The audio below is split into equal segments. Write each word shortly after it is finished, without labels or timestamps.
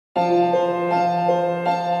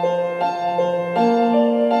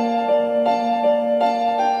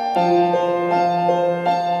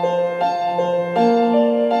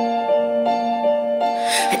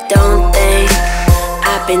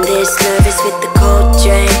Been this nervous with the cold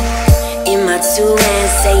drink in my 2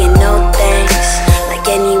 hands, saying no thanks. Like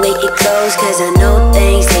anyway it goes, cause I know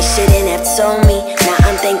things they shouldn't have told me. Now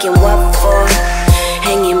I'm thinking what for?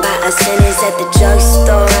 Hanging by a sentence at the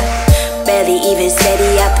drugstore, barely even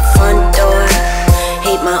steady out the front door.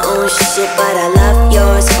 Hate my own shit, but I love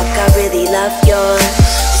yours. Fuck, I really love yours.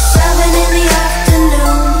 7 in the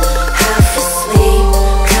afternoon, half asleep,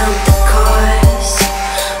 count the cars.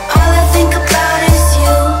 All I think about is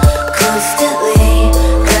you constantly.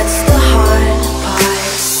 That's the hard part.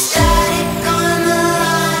 Static on the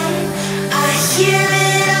line, I hear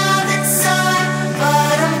it all the time,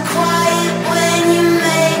 but I'm quiet when you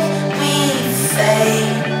make me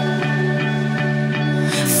fade.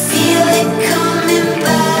 Feel it coming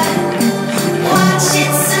back, watch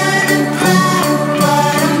it turn to black,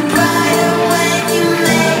 but I'm brighter when you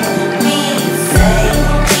make me fade.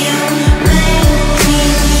 You make me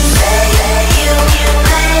fade. You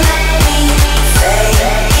make me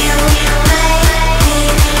fade. You make me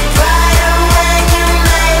brighter when you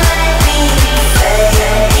make me fade.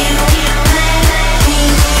 You make me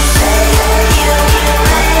fade. You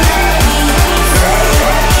make me fade.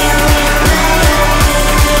 You make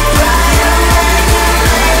me brighter when you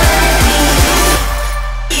make me.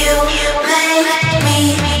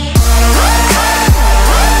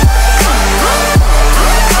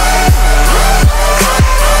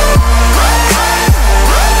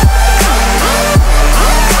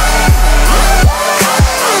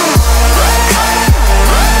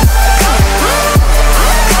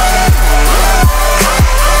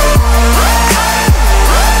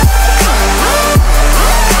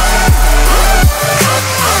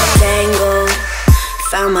 Tangled,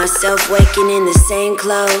 found myself waking in the same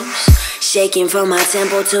clothes, shaking from my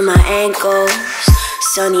temple to my ankles.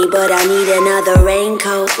 Sunny, but I need another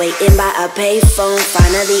raincoat. Waiting by a payphone,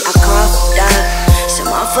 finally I coughed up some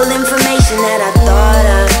awful information that I thought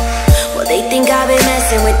of. Well, they think I've been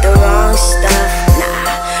messing with the wrong stuff.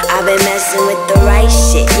 Nah, I've been messing with the right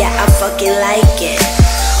shit. Yeah, I fucking like it.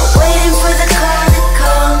 Waiting for the call to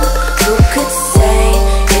come. Who could say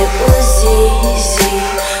it was easy?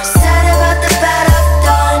 Sad about the bad I've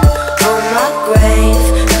done on my grave.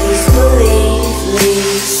 Please believe me.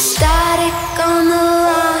 Static on the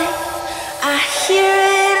line, I hear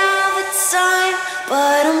it all the time,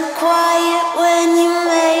 but I'm quiet when you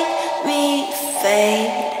make me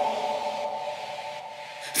fade.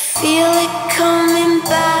 Feel it coming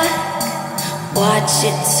back, watch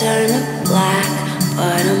it turn to black,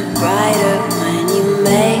 but I'm brighter when you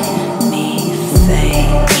make me fade.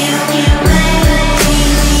 You make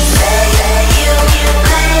me fade. You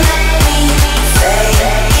make me fade.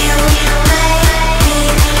 You make me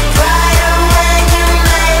brighter when you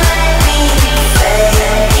make me fade.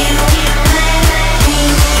 You make me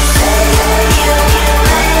fade. You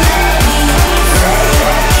make me fade.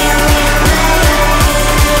 You make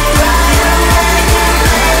me brighter when you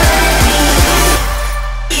make me.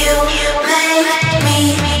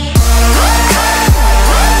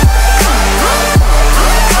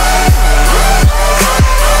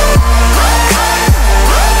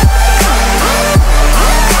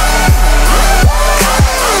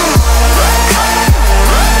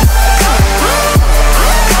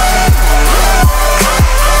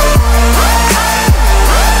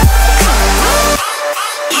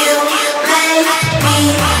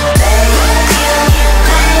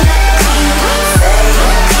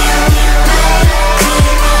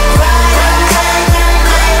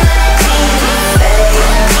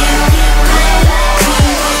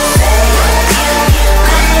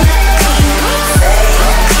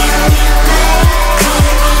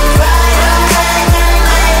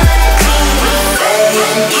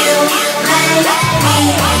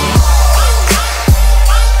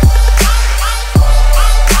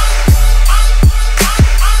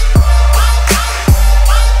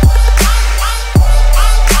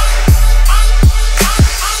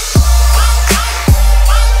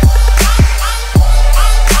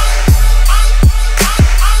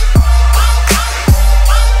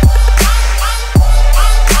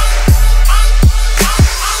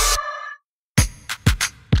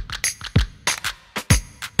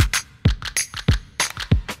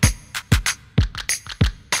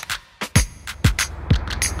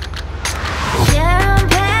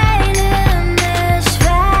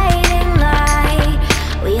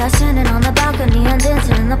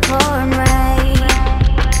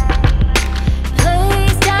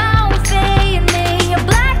 Please don't feed me your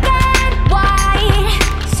black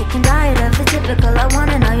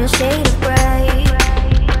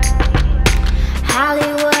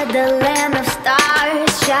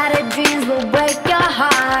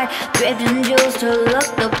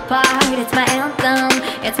It's my anthem,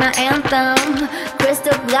 it's my anthem.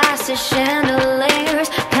 Crystal glasses, chandeliers,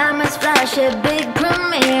 cameras flash at big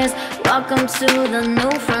premieres. Welcome to the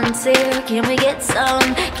new frontier. Can we get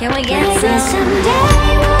some? Can we get some? Maybe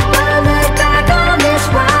someday we'll look back on this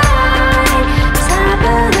ride. Top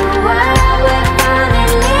of the world, we're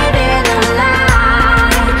finally living a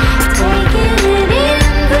life. Taking it in,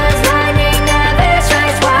 'cause lightning never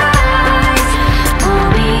strikes twice. Pour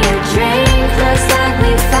me a drink, looks like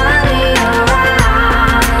we finally arrived.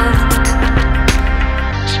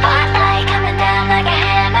 Spotlight coming down like a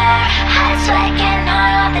hammer. Hot sweat getting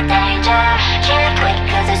high off the danger. Chill quick,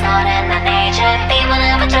 'cause it's not in my nature. People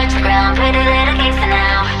never touch the ground, pretty little gangster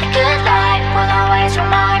now. The good life will always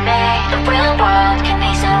remind me. The real world can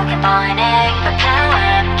be so confining, but power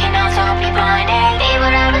can also be blinding. People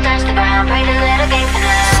never touch the ground, pretty little gangster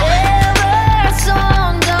now. Silver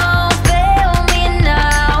song, don't fail me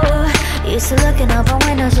now. Used to looking out my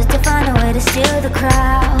windows just to find a way to steal the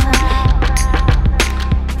crowd.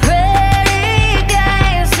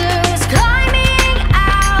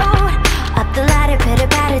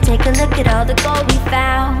 Take a look at all the gold we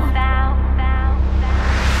found.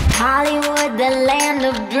 Hollywood, the land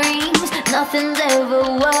of dreams. Nothing's ever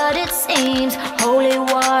what it seems. Holy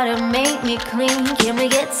water, make me clean. Can we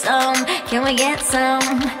get some? Can we get some?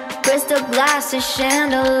 Crystal glasses,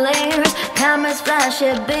 chandeliers, cameras flash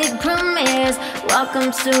at big premieres.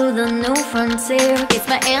 Welcome to the new frontier. It's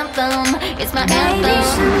my anthem, it's my anthem. Maybe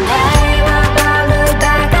someday we'll look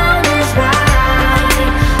back on this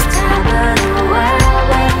ride. Top of the world,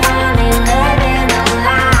 we're finally living a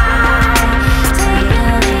life.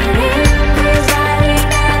 Taking it in, 'cause lightning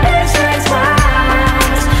never strikes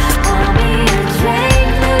twice. Pour me a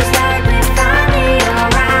drink, looks like we finally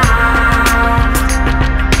arrived.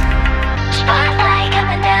 Spotlight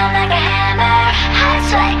coming down like a hammer. Hot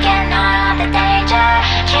sweat getting high off the danger.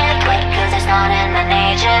 Chill quick, 'cause it's not in my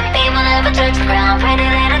nature. People never touch the ground, pretty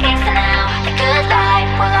little gangster now. The good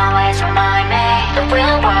life will always remind me. The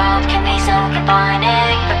real world can be so confining.